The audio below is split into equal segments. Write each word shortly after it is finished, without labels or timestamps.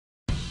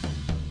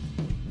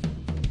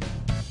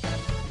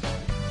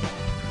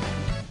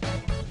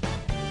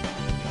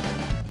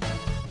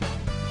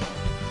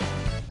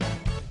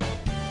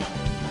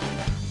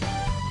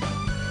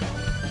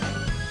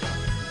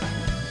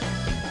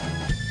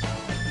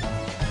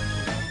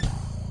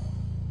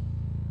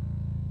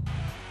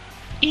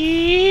In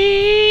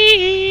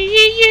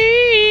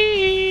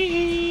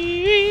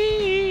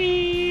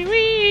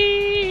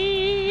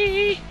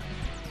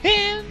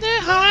the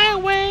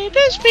highway,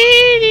 the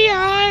speedy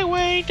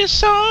highway, the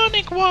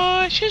Sonic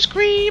washes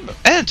scream.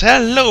 And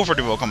hello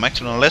everybody, welcome back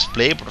to the Let's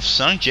Play of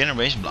Sonic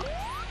Generation Block.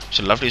 It's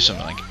a lovely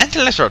Sonic. And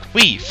the last road,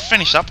 we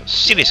finished up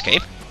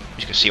Cityscape, which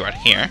you can see right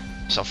here.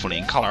 It's all fully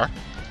in color.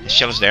 The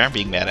Shell's there,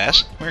 being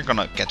badass. We're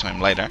gonna get to him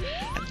later.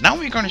 And now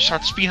we're gonna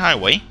start Speed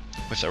Highway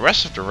with the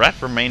rest of the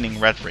remaining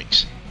red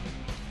rings.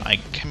 I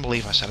can't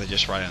believe I said it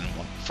just right in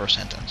one first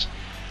sentence.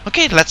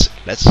 Okay, let's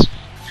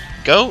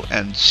go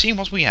and see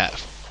what we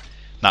have.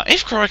 Now,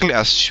 if correctly,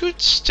 I should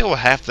still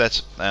have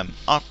that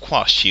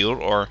aqua shield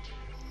or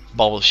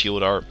bubble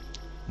shield or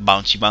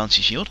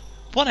bouncy shield,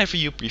 whatever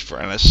you prefer.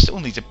 And I still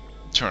need to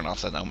turn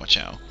off that Oma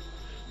Chow.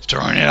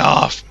 Turn it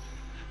off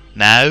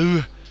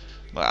now.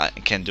 Well, I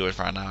can't do it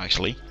right now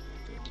actually.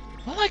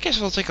 Well, I guess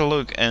we'll take a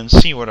look and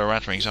see where the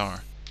red rings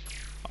are.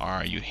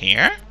 Are you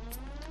here?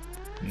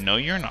 No,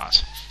 you're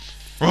not.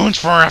 Ruins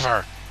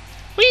forever.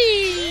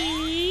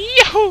 Whee!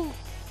 Yahoo!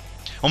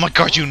 Oh my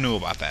god, you knew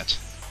about that.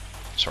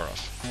 Sort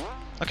of.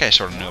 Okay, I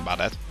sort of knew about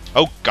that.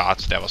 Oh god,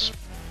 that was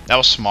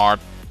smart.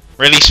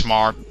 Really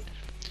smart. And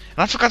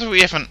I forgot that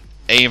we have an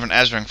A and an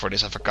S rank for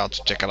this. I forgot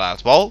to check it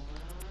out. Well,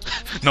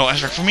 no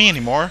S rank for me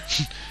anymore.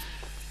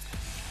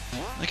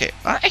 Okay,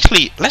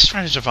 actually, let's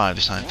try to survive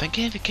this time. Thank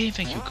you,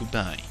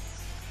 goodbye.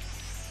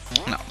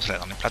 Now, let's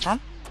land on the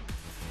platform.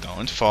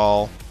 Don't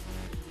fall.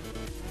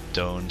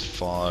 Don't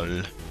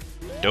fall.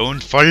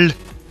 Don't fall.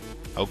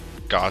 Oh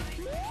god.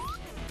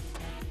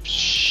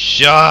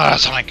 Shut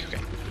Sonic. Okay.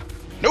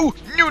 No.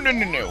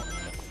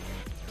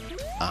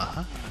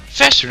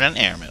 Faster than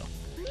airmail.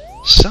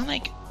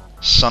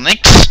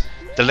 Sonic's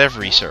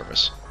delivery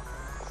service.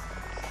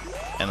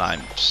 And I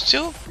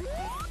still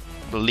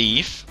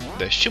believe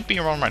there should be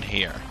one right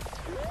here.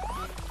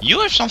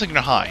 You have something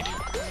to hide.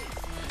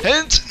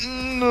 And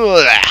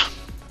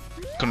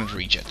couldn't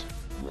reach it.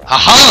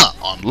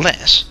 Haha!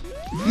 Unless.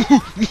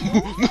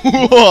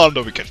 Oh,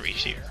 no, we can't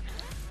reach here.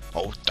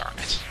 Oh, darn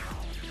it.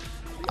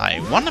 I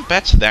wanna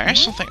bet there is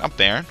something up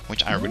there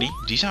which I really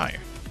desire.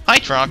 Hi,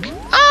 truck!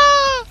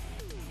 Ah!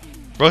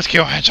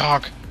 Roadkill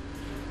hedgehog!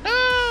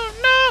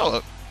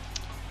 No!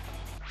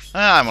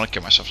 I'm gonna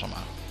kill myself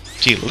somehow.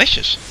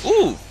 Delicious!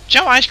 Ooh!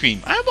 Chow ice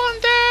cream! I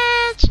want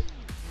that!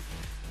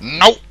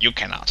 No, you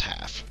cannot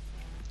have.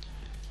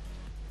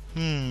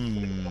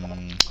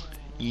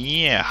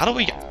 Yeah, how do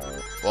we get...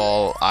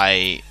 Well,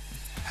 I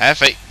have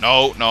a...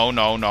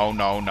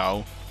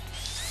 No.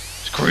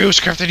 Screw you,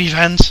 scripted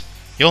event!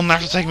 You'll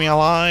never take me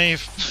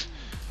alive!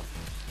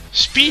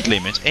 Speed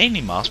limit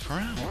 80 miles per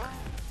hour.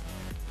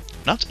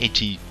 Not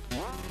 80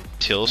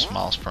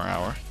 miles per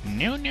hour.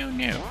 No.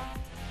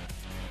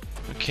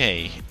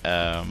 Okay,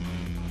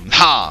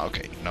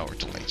 okay, no,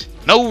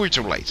 we're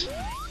too late.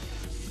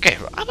 Okay,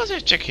 well, how about I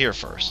check here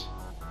first?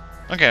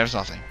 Okay, there's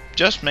nothing.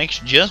 Just make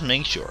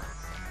sure.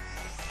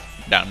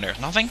 Down there's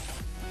nothing.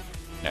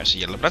 There's a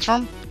yellow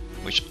platform,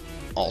 which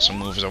also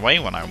moves away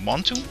when I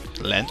want to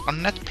land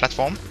on that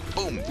platform.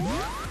 Boom!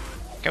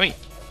 Can we?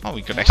 Oh,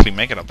 we could actually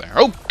make it up there.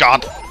 Oh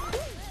god!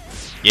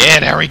 Yeah,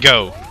 there we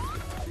go.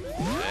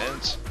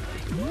 And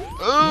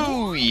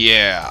oh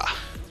yeah.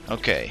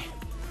 Okay.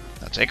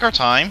 Now take our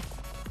time.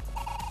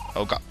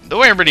 Oh god, the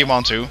way I really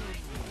want to.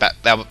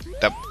 That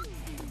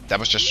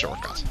was just a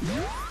shortcut.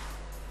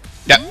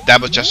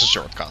 That was just a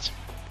shortcut.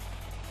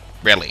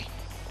 Really.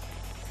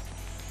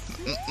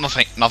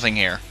 Nothing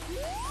here.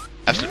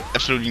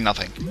 Absolutely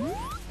nothing.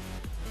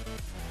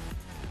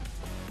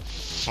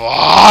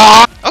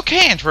 Fuck!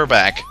 Okay, and we're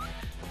back.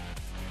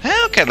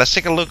 Okay, let's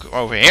take a look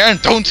over here and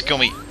don't kill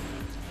me.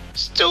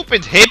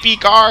 Stupid hippie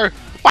car!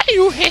 Why do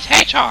you hit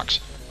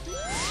hedgehogs?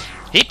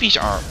 Hippies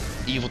are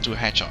evil to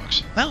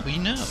hedgehogs. Well, we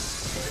know.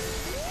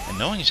 And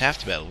knowing is half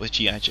the battle with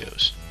G.I.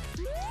 Joes.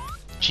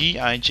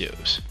 G.I.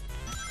 Joes.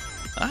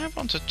 I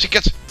want a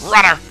ticket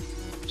rather.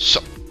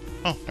 So,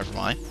 oh, never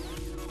mind.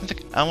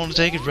 I want to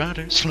take it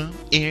rather slow.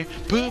 Here,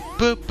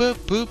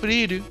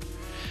 poopity doo.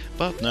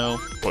 But no,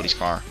 police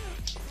car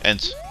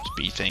and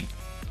speed thing.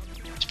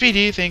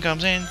 Speedy thing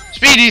comes in.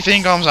 Speedy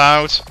thing comes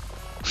out.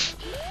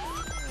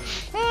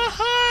 Oh,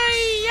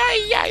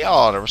 hi,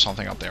 oh, there was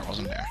something up there,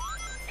 wasn't there?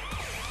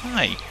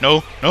 Hi,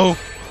 no.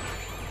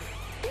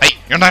 Hey,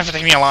 you're never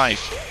taking me alive.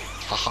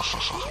 Ha ha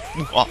ha.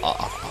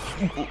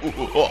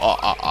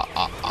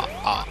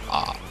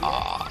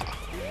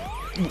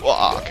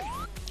 Okay,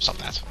 stop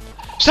that.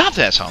 Stop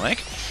that,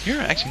 Sonic! You're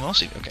acting all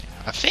sick. Okay,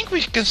 I think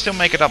we can still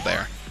make it up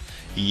there.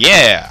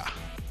 Yeah!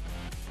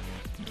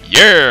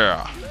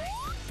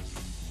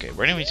 Okay,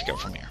 where do we need to go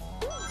from here?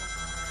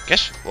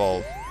 Guess,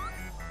 well...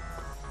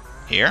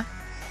 Here?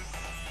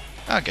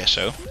 I guess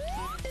so.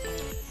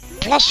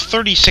 Plus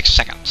 36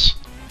 seconds.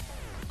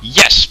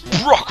 Yes!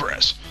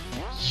 Progress!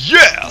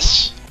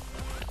 Yes!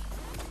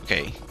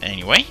 Okay,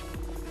 anyway.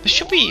 There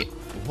should be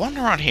one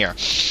around here.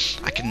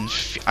 I can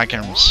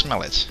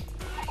smell it.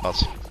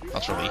 But...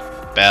 not really.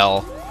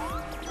 Bell.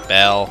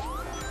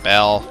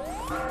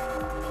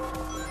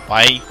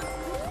 Why?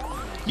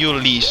 You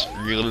release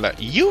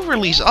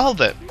all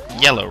the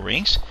yellow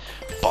rings,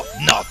 but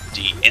not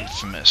the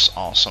infamous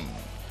awesome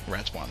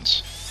red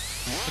ones.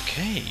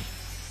 Okay.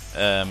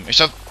 Is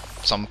that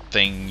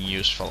something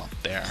useful up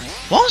there?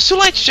 Well, it's too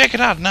late to check it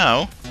out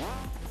now.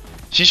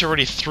 Since you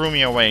already threw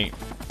me away.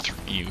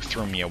 You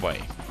threw me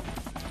away.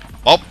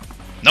 Well,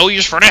 no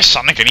use for this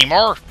Sonic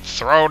anymore.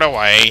 Throw it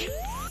away.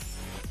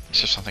 Is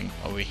there something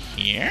over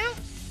here?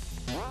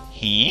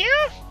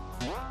 Here?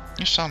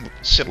 You sound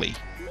silly.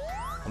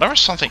 Well, there was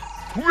something.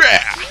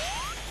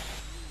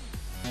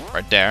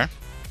 Right there.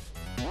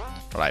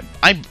 Right.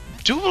 I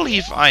do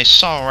believe I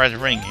saw a red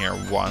ring here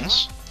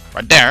once.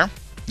 Right there.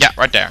 Yeah,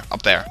 right there.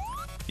 Up there.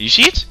 You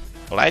see it?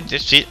 Well, I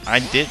did see it. I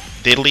did.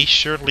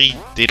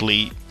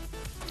 Diddly.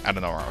 I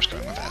don't know where I was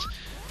going with that.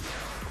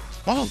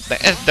 Well,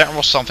 there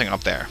was something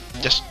up there.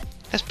 Just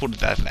let's put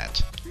it like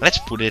that. Let's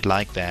put it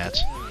like that.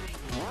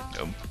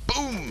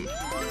 Boom!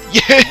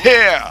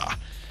 Yeah!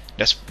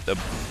 That's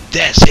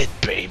it,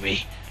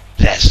 baby.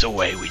 That's the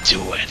way we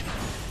do it.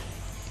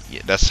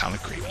 Yeah, that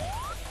sounded creepy.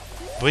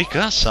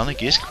 Because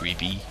Sonic is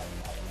creepy.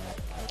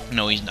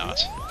 No, he's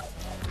not.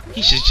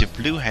 He's just a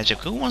blue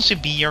hedgehog who wants to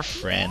be your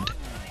friend.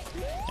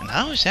 And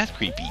how is that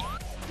creepy?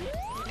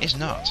 It's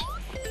not.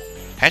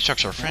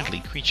 Hedgehogs are friendly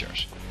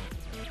creatures.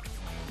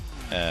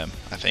 I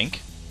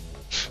think.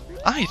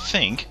 I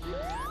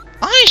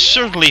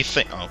certainly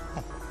think. Oh.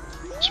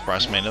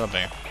 Surprise, I made it up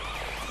there.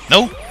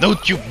 No,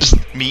 you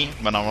me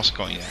when I was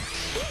going there.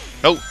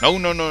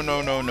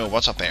 No.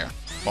 What's up there?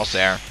 What's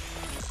there?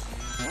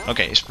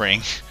 Okay,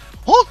 spring.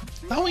 Oh,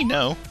 now we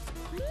know.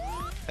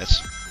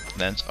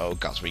 Oh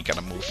god, we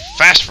gotta move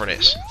fast for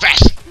this.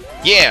 Fast!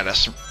 Yeah,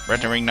 that's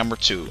red ring number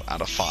 2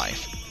 out of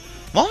 5.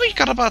 Well, we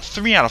got about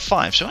 3 out of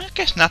 5, so I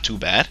guess not too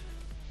bad.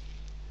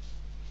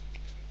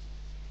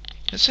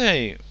 Let's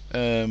say,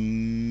 about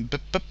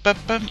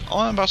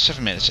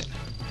 7 minutes in.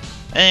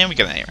 And we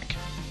got an A rank.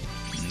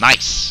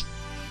 Nice!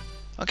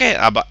 Okay,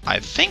 but I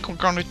think we're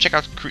gonna check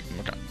out Cream.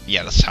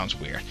 Yeah, that sounds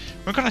weird.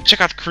 We're gonna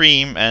check out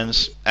Cream and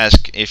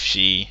ask if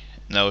she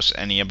knows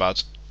any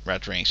about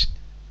red rings.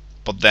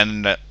 But then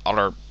in the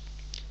other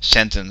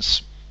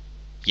sentence,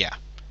 yeah.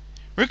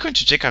 We're going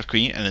to check out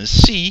Cream and then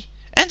see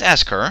and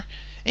ask her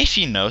if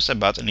she knows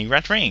about any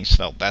red rings.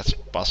 Well, that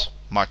was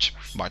much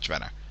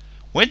better.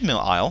 Windmill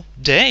Isle,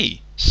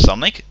 Day,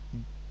 Sonic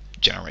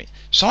Generate,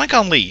 Sonic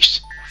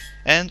Unleashed,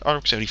 and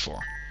RX-84.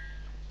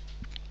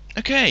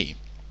 Okay,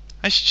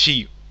 I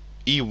see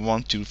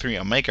E123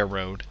 Omega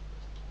Road,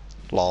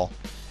 lol,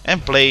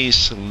 and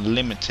Blaze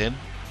Limited,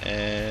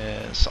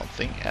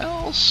 something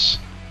else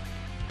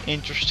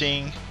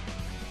interesting.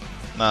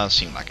 No, it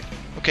seemed like it.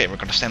 Okay, we're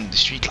gonna stand in the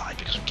street light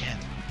because we can.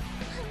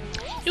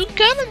 You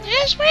got an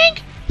S-Ring?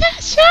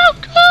 That's so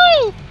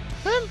cool!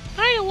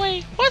 By the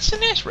way, what's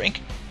an S-Ring?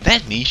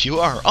 That means you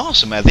are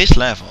awesome at this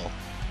level.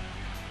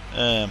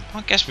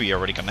 I guess we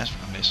already got an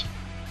S-Ring on this.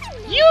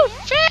 You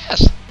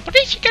fast! But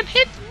if you can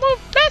hit and move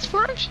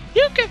platforms,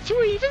 you can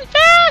through even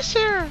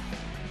faster!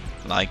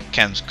 Like,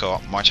 can go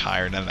up much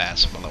higher than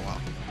that, but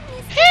well.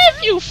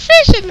 Have you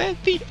visited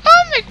the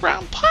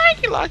underground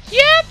parking lot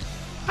yet?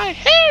 I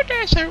hear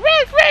there's a red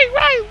ring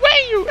right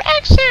where you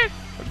exit!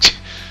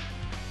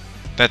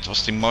 That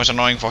was the most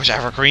annoying voice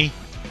ever, Cree.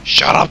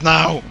 Shut up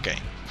now! Okay.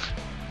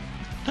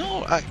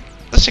 No,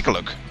 let's take a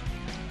look.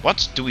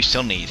 What do we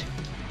still need?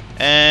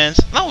 And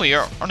now we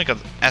are only got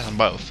S on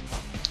both.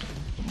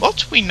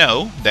 But we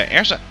know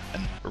there's a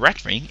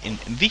red ring in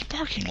the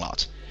parking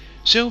lot.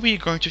 So we're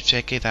going to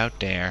check it out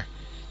there.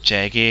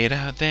 Check it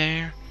out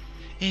there.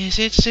 Is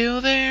it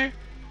still there?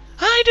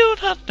 I do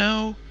not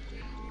know.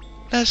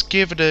 Let's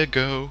give it a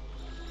go.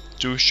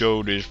 To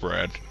show this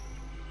red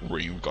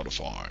ring we gotta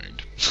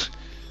find.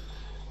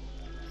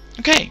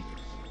 Okay.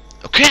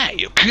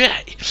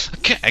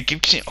 I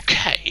keep saying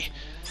okay.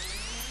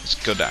 Let's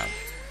go down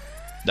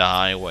the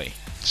highway.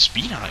 The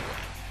speed highway.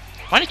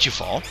 Why did you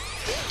fall?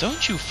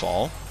 Don't you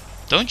fall.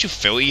 Don't you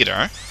fail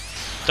either.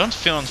 Don't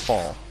fail and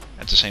fall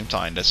at the same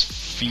time. That's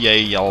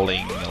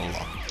failing a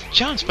lot.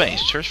 Giant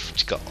space, search for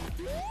skull.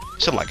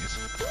 Still like it.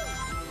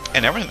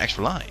 And everything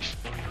extra life.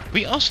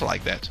 We also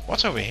like that.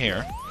 What's over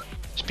here?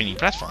 Spinning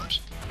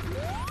platforms.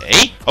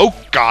 Hey? Oh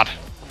god!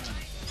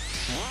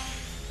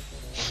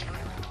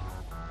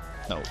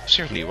 No,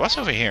 seriously, what's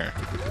over here?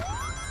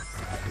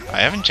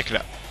 I haven't checked it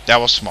out. That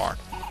was smart.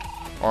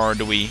 Or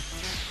do we...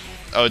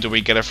 Oh, do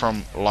we get it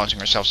from launching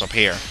ourselves up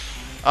here?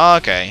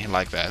 Okay,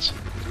 like that.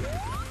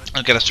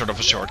 Okay, that's sort of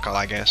a shortcut,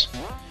 I guess.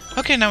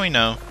 Okay, now we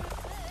know.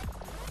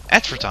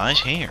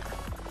 Advertise here.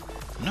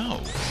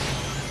 No.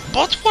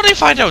 But what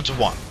if I don't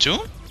want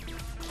to?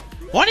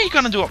 What are you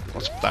gonna do?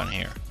 What's down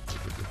here?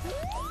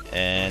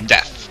 And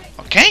death.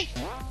 Okay?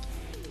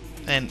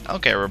 And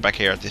okay, we're back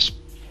here at this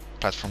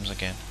platforms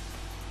again.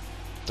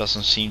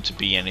 Doesn't seem to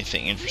be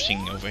anything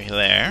interesting over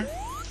there.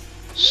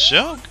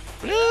 So,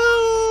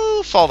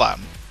 fall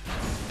down.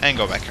 And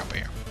go back up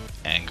here.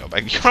 And go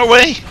back the other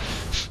way.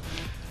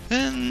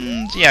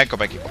 And yeah, go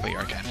back up here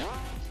again.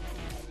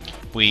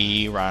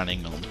 We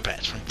running on the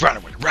platform.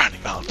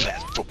 Running on the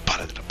platform.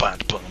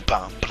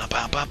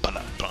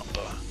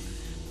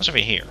 What's over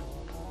here?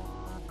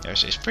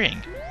 There's a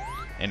spring.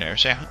 And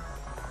there's a...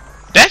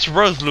 That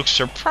road looks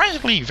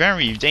surprisingly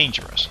very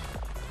dangerous.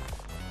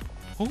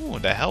 Who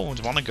the hell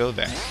would want to go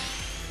there?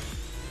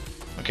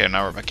 Okay,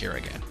 now we're back here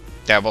again.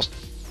 That was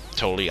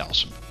totally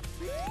awesome.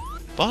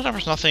 But there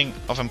was nothing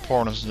of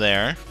importance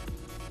there.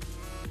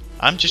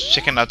 I'm just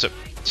checking out the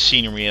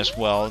scenery as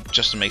well,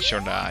 just to make sure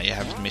that I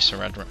haven't missed a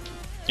red room.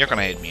 You're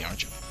gonna hate me,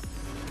 aren't you?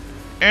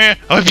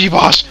 Hippie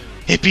boss!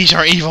 Hippies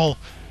are evil!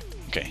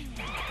 Okay.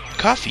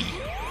 Coffee.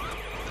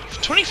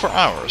 For 24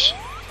 hours.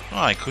 Oh,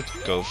 I could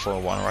go for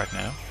one right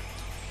now.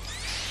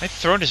 My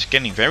throat is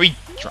getting very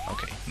dry.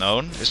 Okay, no,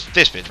 it's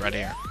this bit right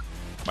here.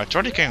 My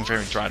throat is getting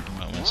very dry at the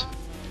moment.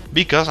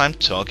 Because I'm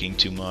talking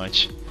too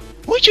much.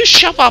 Would you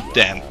shut up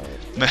then?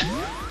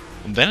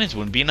 Then it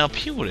wouldn't be an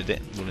LP, wouldn't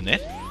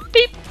it?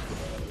 Beep!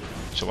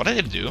 So what did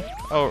it do?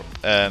 Oh,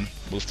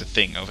 move the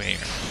thing over here.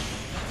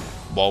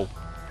 Whoa.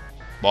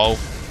 Whoa.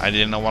 I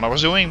didn't know what I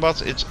was doing,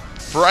 but it's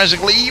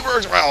surprisingly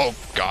works well. Oh,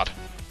 God.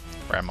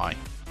 Where am I?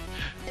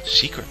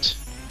 Secret.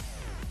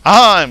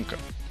 I'm...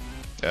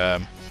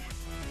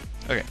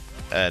 Okay.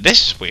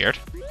 This is weird.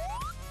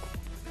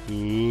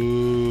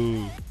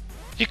 Ooh.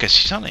 You can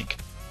see Sonic.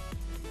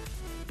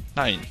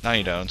 No,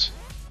 you don't.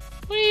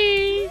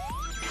 Whee!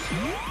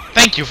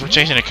 Thank you for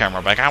changing the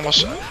camera back. I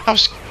was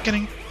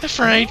getting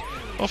afraid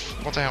of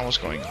what the hell was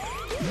going on.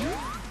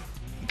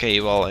 Okay,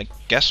 well, I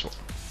guess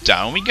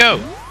down we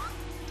go.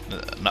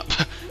 No,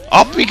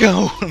 up we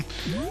go.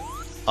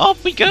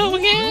 Up we go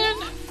again.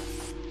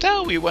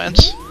 Down we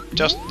went.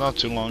 Just not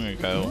too long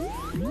ago.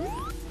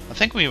 I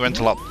think we went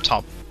a lot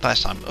top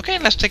last time. Okay,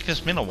 let's take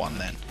this middle one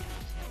then.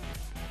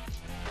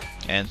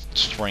 And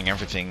destroying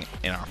everything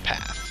in our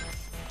path.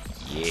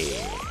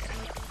 Yeah.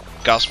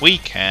 Because we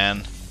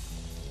can.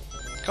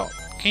 Go.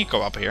 Can you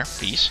go up here,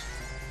 please?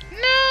 No!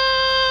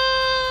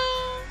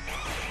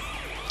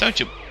 Don't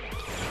you?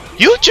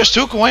 You just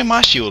took away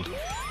my shield.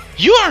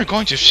 You are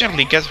going to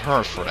certainly get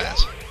hurt for that.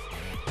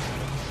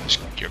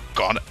 You're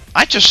gonna.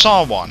 I just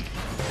saw one.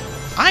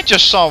 I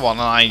just saw one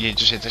and I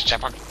just hit the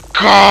chopper.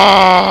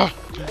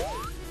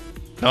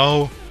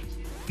 No.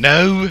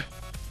 No.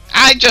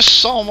 I just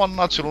saw one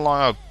not too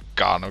long ago.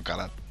 God, I'm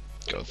gonna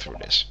go through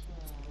this.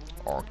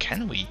 Or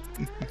can we?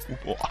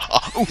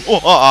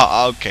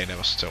 Okay, that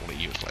was totally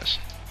useless.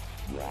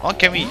 Well,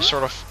 can we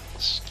sort of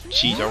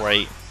cheat our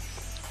way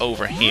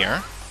over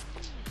here?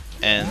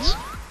 And,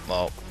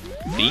 well,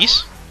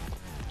 please?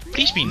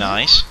 Please be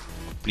nice.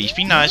 Please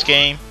be nice,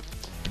 game.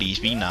 Please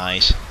be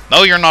nice.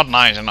 No, you're not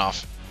nice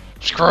enough.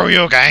 Screw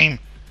you, game.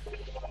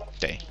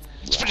 Okay.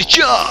 Let's for the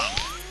jump!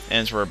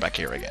 And we're back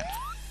here again.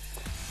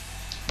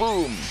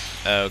 Boom.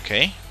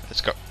 Okay,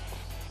 let's go.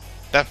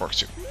 That works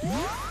too.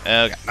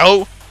 Okay.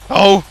 No!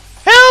 Oh!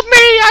 Help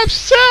me! I'm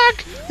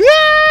stuck!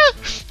 Ah!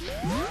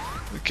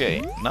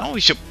 Okay, now we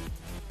should...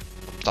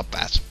 Stop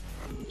that.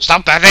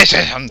 Stop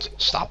that!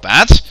 Stop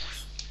that!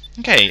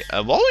 Okay,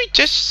 well, we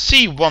just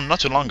see one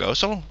not too long ago,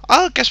 so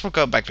I guess we'll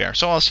go back there.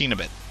 So I'll see you in a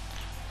bit.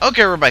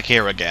 Okay, we're back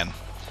here again.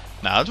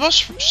 Now, it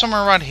was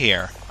somewhere right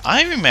here.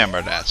 I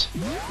remember that.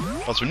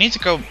 But we need to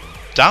go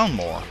down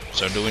more.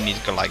 So do we need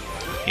to go like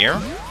here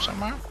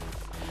somewhere?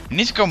 We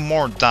need to go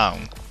more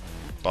down.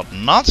 But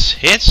not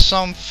hit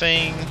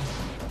something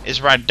is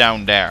right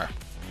down there.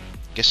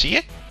 Can you see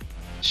it?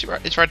 See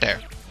where it's right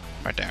there.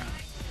 Right there.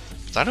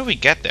 But how do we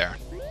get there?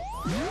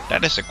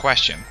 That is the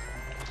question.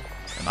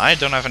 And I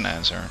don't have an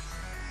answer.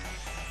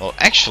 Well,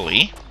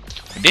 actually,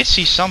 we did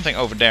see something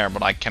over there,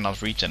 but I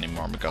cannot reach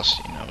anymore because,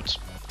 you know, it's...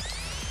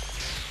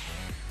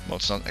 Well,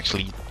 it's not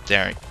actually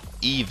there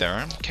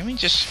either. Can we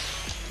just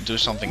do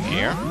something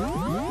here?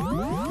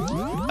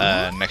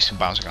 Next to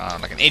bouncing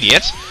around like an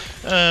idiot.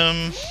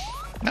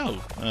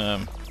 No.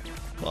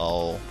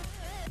 Well...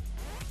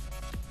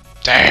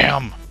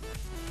 Damn!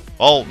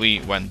 Well, we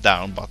went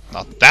down, but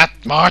not that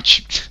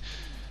much.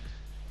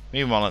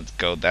 We wanted to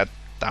go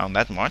down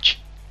that much.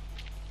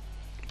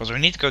 But we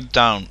need to go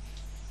down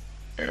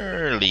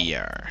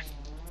earlier.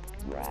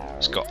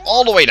 Let's go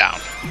all the way down.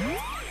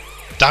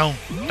 Down.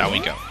 Down we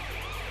go.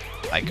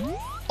 Like,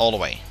 all the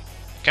way.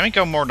 Can we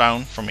go more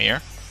down from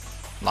here?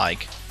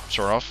 Like,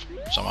 sort of,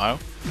 somehow.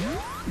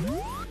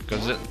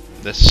 Because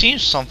there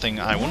seems something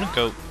I want to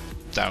go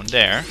down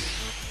there.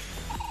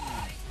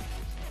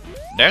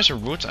 There's a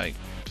route I...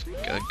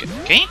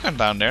 Can you go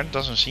down there? It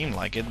doesn't seem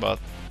like it, but...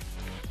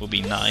 Would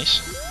be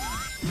nice.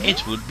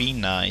 It would be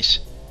nice.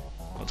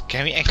 But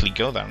can we actually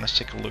go there? Let's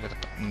take a look at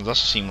it. It doesn't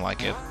seem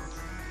like it.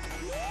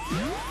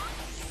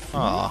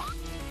 Ah.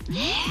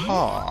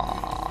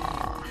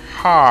 Ha.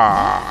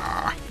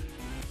 Ha.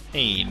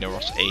 Hey, there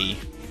was a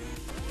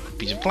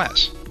piece of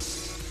glass.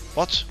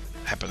 What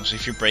happens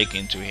if you break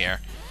into here?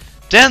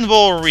 Then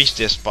we'll reach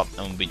this spot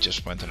and we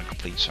just went in a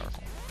complete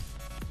circle.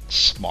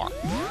 Smart.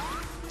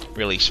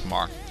 Really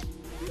smart.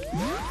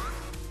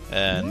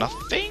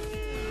 Nothing?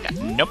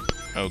 Nope.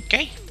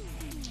 Okay.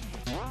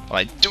 Well,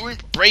 I do...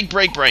 Break.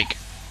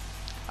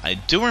 I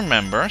do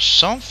remember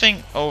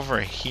something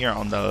over here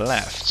on the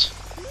left.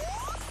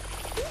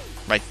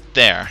 Right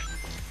there.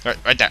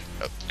 Right there.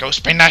 Go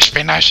spin dash.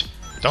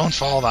 Don't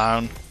fall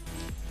down.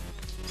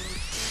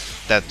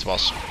 That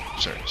was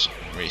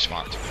really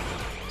smart.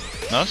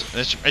 No,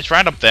 it's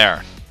right up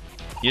there.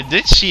 You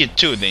did see it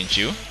too, didn't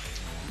you?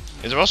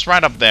 It was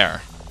right up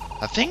there.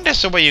 I think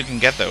that's the way you can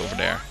get over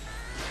there.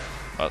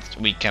 But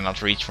we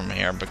cannot reach from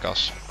here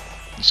because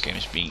this game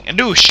is being a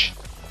douche.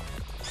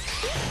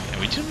 And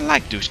we don't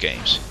like douche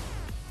games.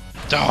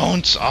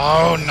 Don't!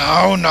 Oh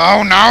no,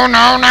 no, no,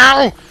 no,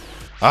 no!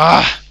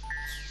 Ah!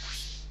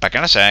 Back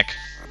in a sec.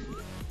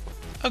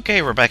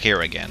 Okay, we're back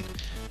here again.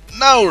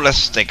 Now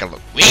let's take a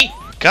look. We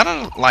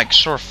gotta like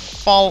sort of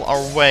fall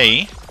our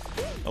way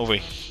over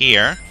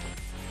here.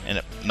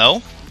 And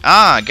no?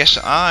 Ah, I guess.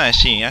 Ah, I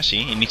see.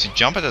 You need to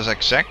jump at the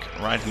exact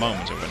right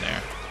moment over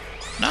there.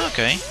 No,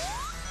 okay.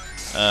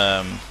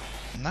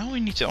 Now we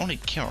need to only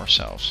kill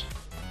ourselves.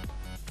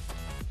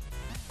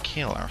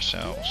 Kill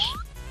ourselves.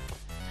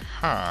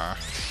 Huh.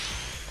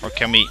 Or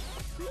can we...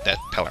 That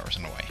pillar is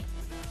in the way.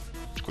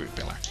 Screw the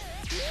pillar.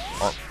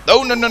 Or...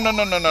 Oh, no, no, no,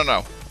 no, no, no,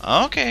 no.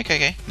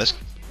 Okay. Let's...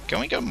 Can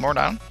we go more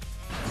down?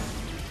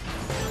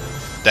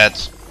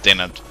 That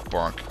didn't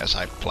work as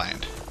I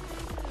planned.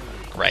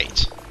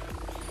 Great.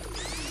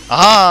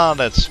 Ah,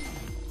 that's...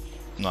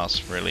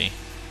 not really...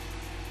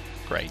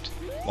 great.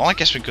 Well, I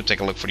guess we could take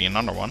a look for the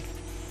another one.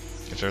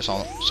 If there's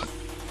all some...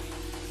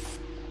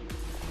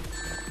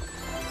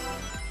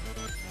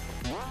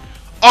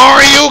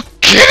 Are you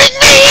kidding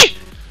me?!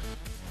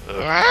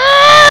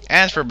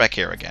 And we're back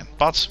here again.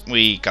 But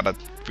we gotta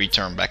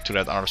return back to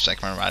that other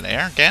segment right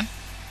there again.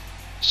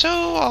 So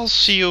I'll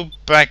see you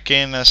back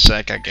in a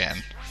sec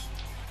again.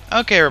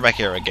 Okay, we're back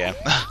here again.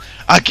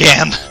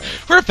 Again!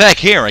 We're back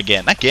here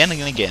again. Again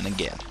and again and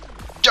again.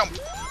 Jump!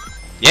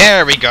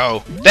 There we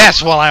go.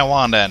 That's what I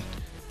wanted.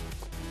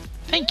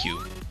 Thank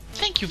you.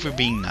 Thank you for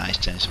being nice,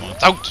 Tennisman.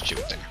 Don't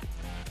shoot there.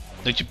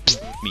 Don't you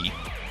psst me.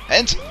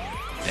 And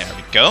there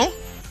we go.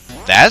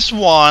 That's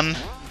one.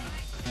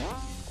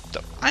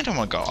 I don't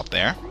want to go up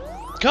there.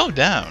 Go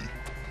down.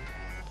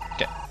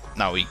 Okay.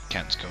 Now we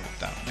can't go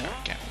down there,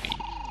 can we?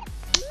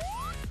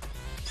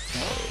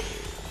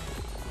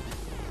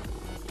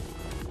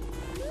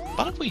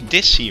 But we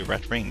did see a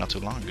red ring not too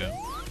long ago.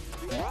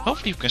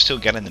 Hopefully we can still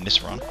get in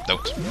this run.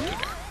 Don't do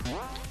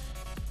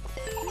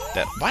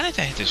that. Why did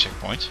I hit the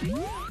checkpoint?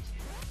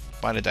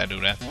 Why did I do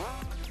that?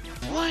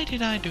 Why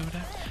did I do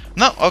that?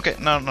 No, okay,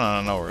 no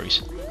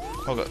worries.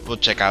 We'll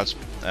check out.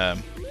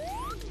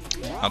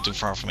 Not too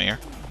far from here.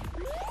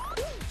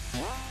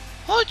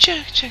 Oh,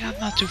 check out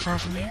not too far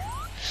from here.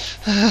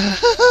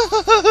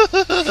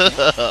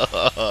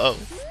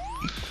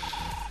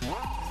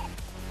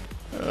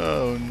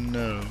 Oh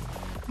no.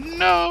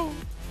 No!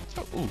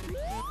 Oh,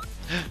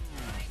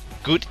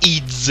 good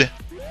eats!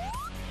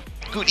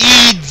 Good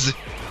eats!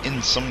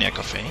 Insomnia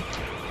Cafe.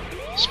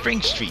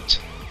 Spring Street.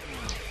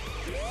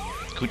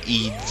 Good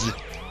eats.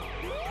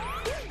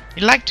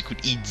 You like the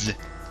good eats.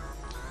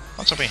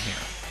 What's up in here?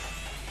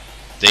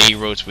 The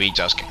roads we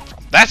just came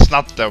from. That's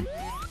not the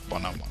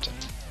one I wanted.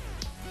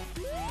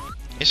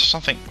 Is there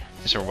something?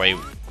 Is there a way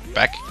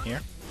back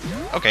here?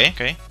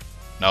 Okay.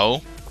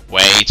 No.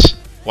 Wait.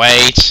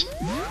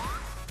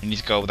 We need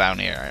to go down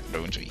here,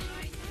 don't we?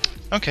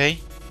 Okay.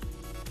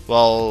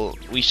 Well,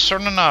 we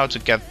sort of know how to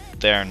get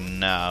there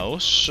now,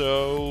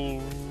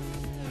 so...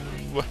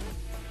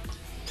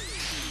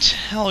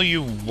 Tell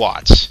you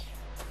what.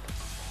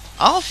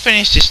 I'll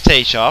finish this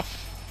stage up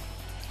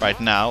right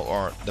now,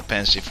 or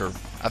depends if we're...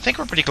 I think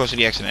we're pretty close to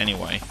the exit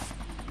anyway.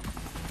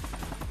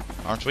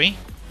 Aren't we?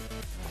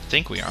 I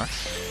think we are.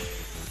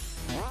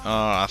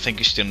 I think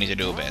we still need to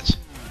do a bit.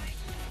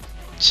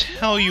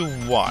 Tell you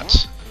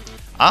what.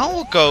 I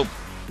will go...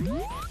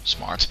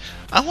 Smart.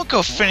 I will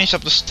go finish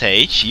up the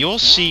stage. You'll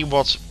see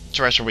what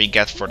treasure we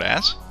get for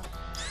that.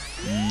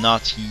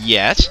 Not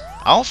yet.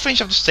 I'll finish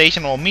up the stage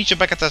and I'll meet you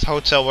back at that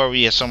hotel where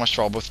we had so much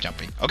trouble with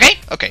jumping. Okay?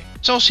 Okay.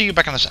 So I'll see you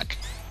back in a sec.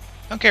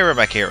 Okay, we're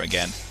back here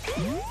again.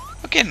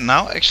 Okay,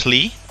 now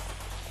actually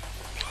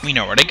we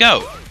know where to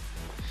go.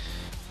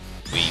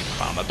 We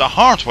found it the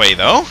hard way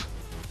though.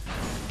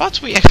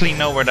 But we actually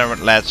know where the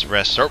lads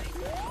rest. Oh.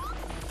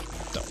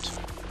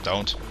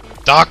 Don't.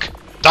 Duck!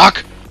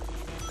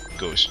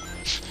 Goose.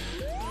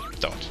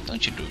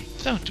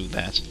 Don't do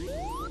that.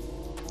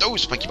 Oh,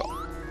 spiky ball.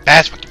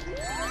 That's spiky ball.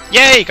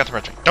 Yay, got the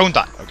red ring. Don't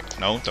die. Okay,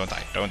 no, don't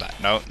die.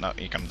 No,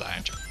 you're gonna die,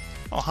 aren't you?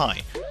 Oh,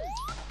 hi.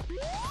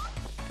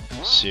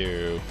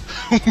 So...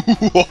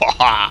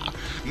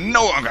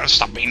 No one gonna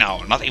stop me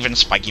now. Not even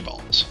spiky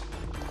balls.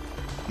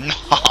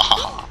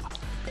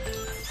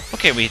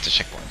 Okay, we hit the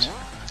checkpoint.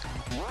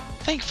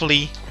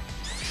 Thankfully,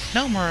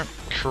 no more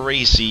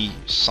crazy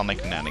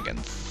Sonic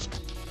shenanigans.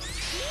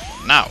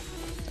 Now,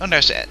 oh,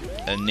 there's a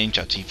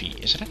Ninja TV,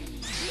 isn't it?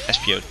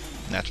 SPO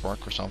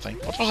network or something.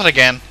 What was it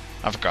again?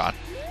 I forgot.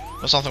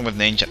 It was something with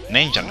Ninja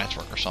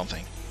network or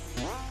something.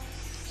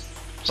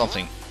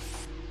 Something.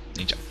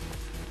 Ninja.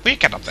 Will you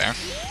get up there?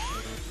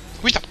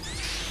 We stop.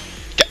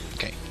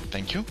 Okay,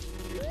 thank you.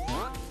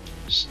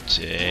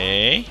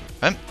 Stay.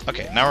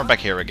 Okay, now we're back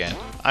here again.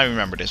 I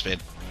remember this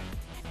bit.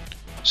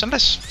 So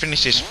let's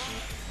finish this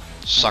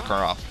sucker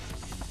off.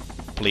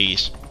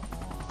 Please.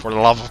 For the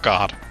love of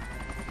God.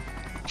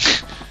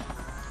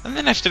 And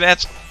then after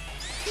that,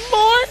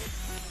 more.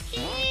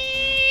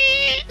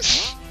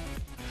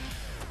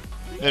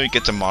 Then we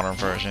get the modern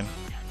version.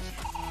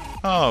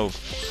 Oh,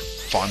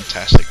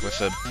 fantastic with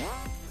the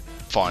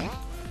fun.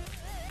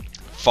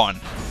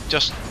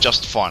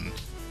 Just fun.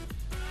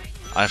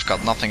 I've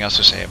got nothing else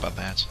to say about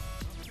that.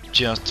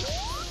 Just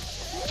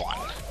fun.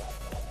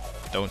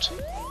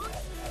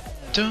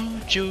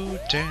 Don't you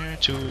dare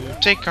to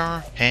take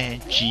our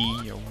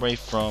Hedgie away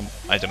from...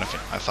 I don't know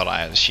if I thought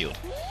I had a shield.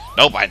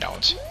 Nope, I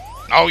don't.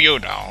 No, you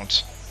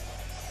don't.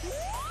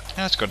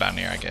 Yeah, let's go down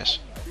here, I guess.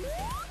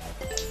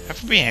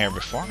 Have we been here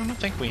before? I don't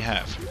think we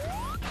have.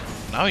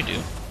 Now we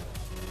do.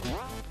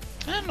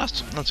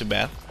 Not too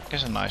bad. I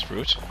guess a nice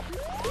route.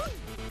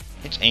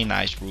 It's a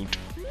nice route.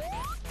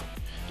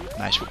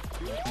 Nice route.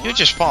 You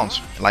just spawned.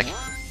 Like,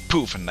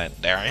 poof, and then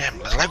there I am.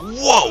 I was like,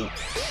 whoa!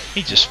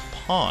 He just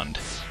spawned.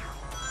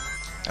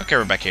 Okay,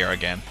 we're back here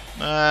again.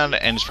 The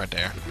end is right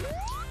there.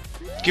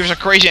 Give us a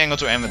crazy angle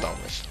to end it all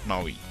with.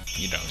 No,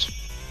 you don't.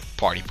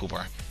 Party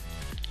pooper.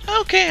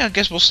 Okay, I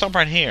guess we'll stop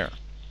right here.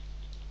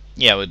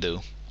 Yeah, we'll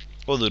do.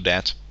 We'll do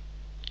that.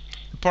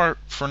 The part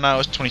for now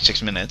is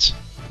 26 minutes.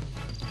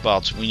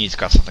 But we need to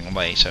cut something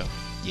away, so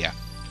yeah.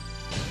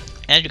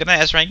 And you're gonna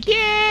ask rank,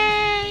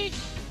 yay!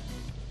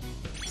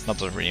 Not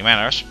that it really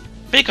matters,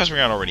 because we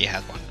already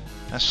had one.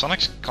 And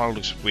Sonic's color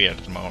looks weird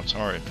at the moment,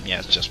 or yeah,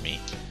 it's just me.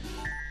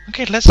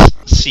 Okay, let's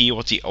see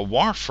what the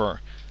award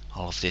for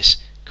all of this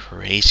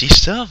crazy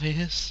stuff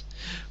is.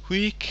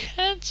 We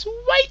can't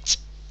wait!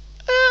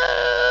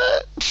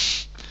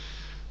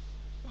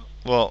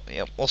 Well,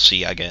 yeah, we'll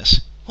see, I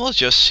guess. We'll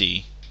just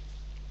see.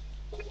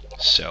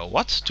 So,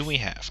 what do we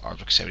have?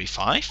 Artwork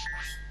 75,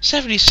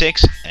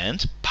 76,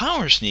 and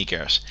Power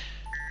Sneakers.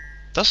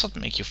 Does that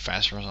make you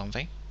faster or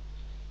something?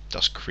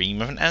 Does Cream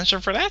have an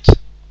answer for that?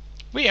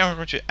 We are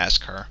going to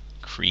ask her.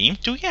 Cream,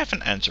 do you have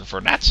an answer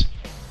for that?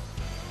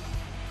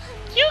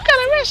 You got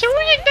a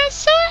resurrect, that's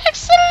so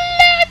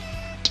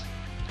excellent!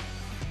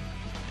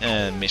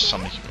 And Miss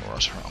Sonic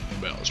ignores her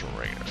bells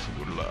ringing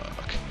for good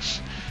luck.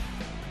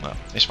 Well,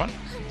 this one.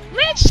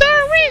 Red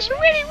Star is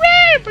really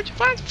rare, but you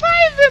can't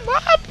find them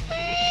up.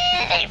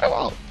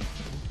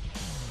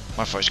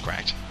 My voice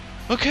cracked.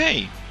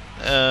 Okay.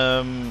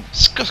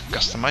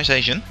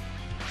 Customization.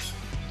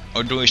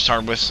 Or do we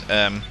start with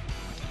yeah,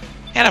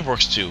 that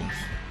works too.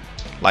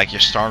 Like you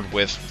start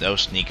with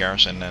those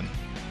sneakers and then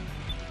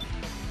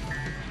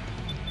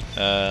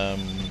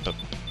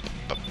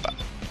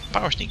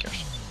power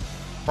sneakers.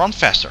 Run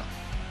faster.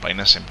 Plain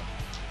and simple.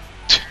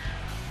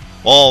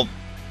 Well,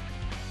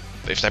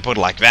 if they put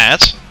it like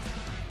that,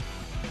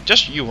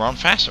 just you run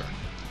faster.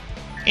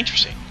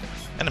 Interesting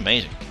and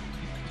amazing.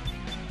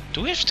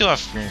 Do we still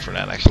have room for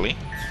that actually?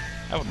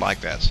 I would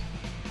like that.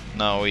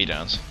 No, we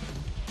don't.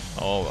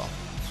 Oh well.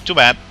 Too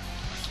bad.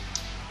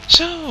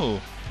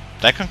 So,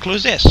 that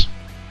concludes this.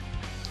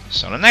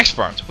 So the next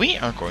part, we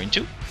are going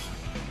to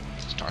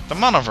start the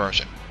mono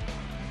version,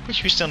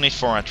 which we still need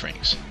 4 red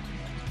rings.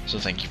 So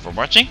thank you for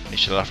watching.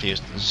 This is lovely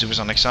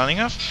Zupersonic signing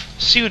off.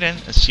 See you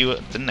then and see you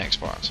at the next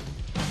part.